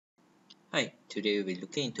Hi, today we'll be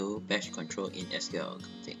looking into batch control in SQL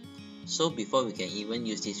Accounting. So before we can even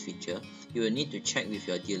use this feature, you will need to check with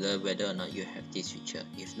your dealer whether or not you have this feature.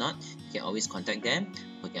 If not, you can always contact them,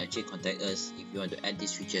 or you can actually contact us if you want to add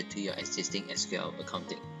this feature to your existing SQL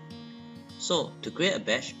Accounting. So to create a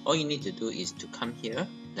batch, all you need to do is to come here.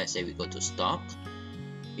 Let's say we go to stock.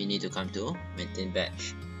 We need to come to maintain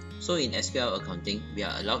batch. So in SQL Accounting, we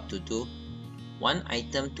are allowed to do one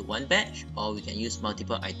item to one batch, or we can use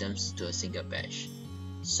multiple items to a single batch.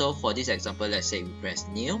 So for this example, let's say we press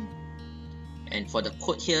new, and for the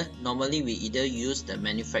code here, normally we either use the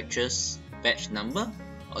manufacturer's batch number,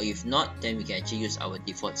 or if not, then we can actually use our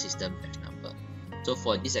default system batch number. So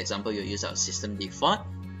for this example, we'll use our system default.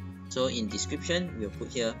 So in description, we'll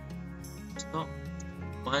put here stock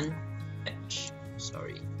one batch, stock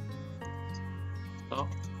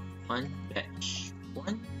one batch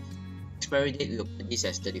 1. Expiry date, we will put this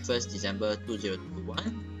as 31st December 2021,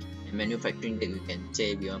 and manufacturing date, we can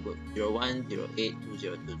say we want to put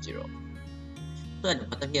 01/08/2020. So at the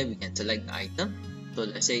bottom here, we can select the item. So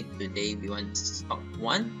let's say today we want stock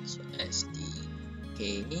 1, so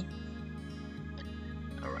SDK.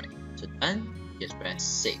 Alright, so done, just press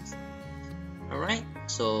save. Alright,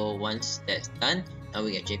 so once that's done, now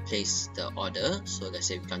we can actually place the order. So let's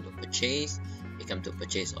say we come to purchase, we come to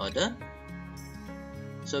purchase order.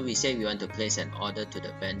 So we say we want to place an order to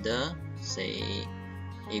the vendor, say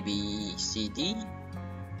ABCD,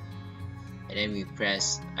 and then we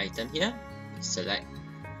press item here, we select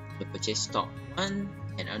the purchase stock 1,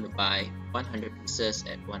 and I want to buy 100 pieces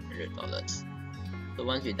at $100. So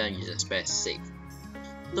once we're done, you just press save.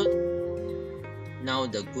 So now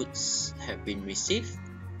the goods have been received.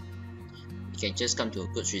 You can just come to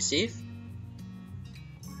goods received,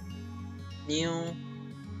 new,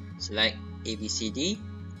 select ABCD.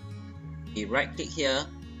 We right click here,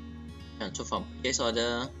 transfer from purchase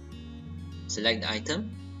order, select the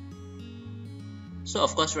item. So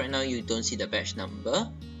of course right now you don't see the batch number,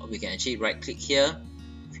 or we can actually right click here,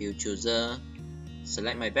 view chooser,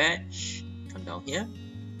 select my batch, come down here,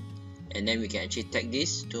 and then we can actually tag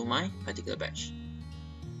this to my particular batch.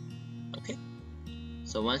 Okay,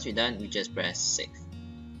 so once we're done, we just press save.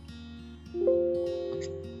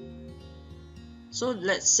 So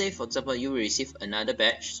let's say, for example, you will receive another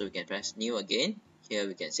batch, so we can press new again. Here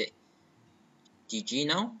we can say GG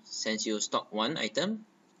now, sends you stock 1 item,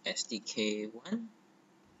 SDK1,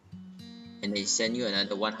 and they send you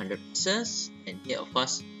another 100 pieces. And here, of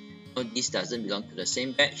course, no, this doesn't belong to the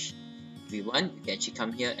same batch. If we want, we can actually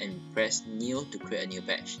come here and press new to create a new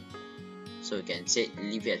batch. So we can say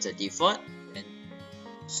leave it as a default, and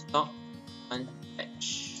stock 1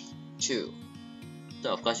 batch 2. So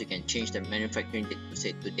of course you can change the manufacturing date to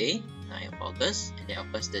say today, 9th of August, and then of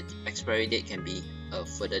course the expiry date can be a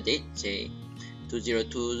further date, say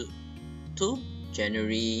 2022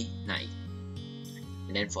 January 9.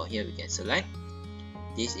 And then for here we can select,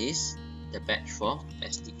 this is the batch for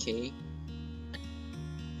SDK.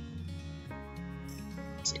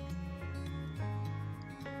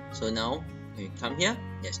 So now when we come here,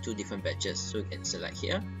 there's 2 different batches, so we can select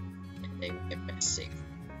here, and then we can press save.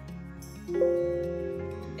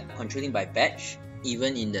 Controlling by batch,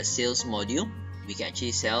 even in the sales module, we can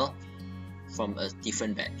actually sell from a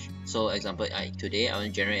different batch. So example, today I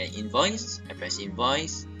want to generate an invoice. I press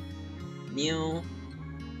invoice, new,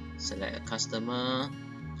 select a customer,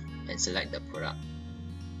 and select the product.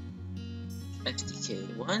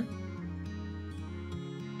 SDK1,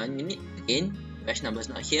 1 unit. Again, batch number is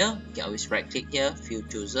not here. We can always right click here, view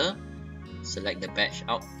chooser, select the batch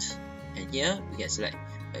out, and here we can select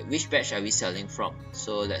which batch are we selling from.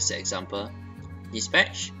 So let's say example, this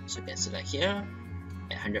batch, so we can select here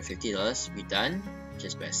at $150. We're done,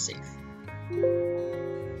 just press save.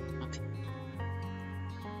 Okay,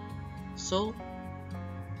 so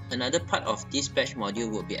another part of this batch module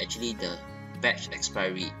will be actually the batch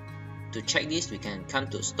expiry. To check this, we can come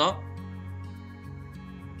to stock,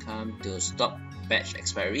 batch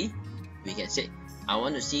expiry. We can say I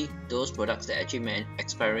want to see those products that actually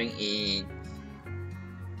expiring in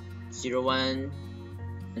 01/2021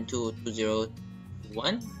 until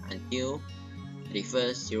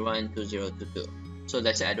 31/01/2022. So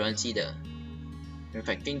let's say I don't see the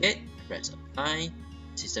manufacturing date, I press apply.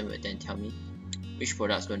 The system will then tell me which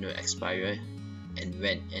product is going to expire and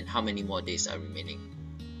when, and how many more days are remaining.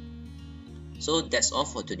 So that's all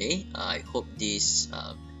for today. I hope this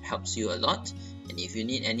helps you a lot, and if you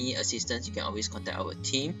need any assistance, you can always contact our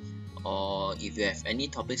team, or if you have any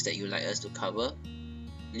topics that you'd like us to cover,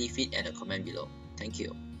 leave it at the comment below. Thank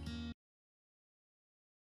you.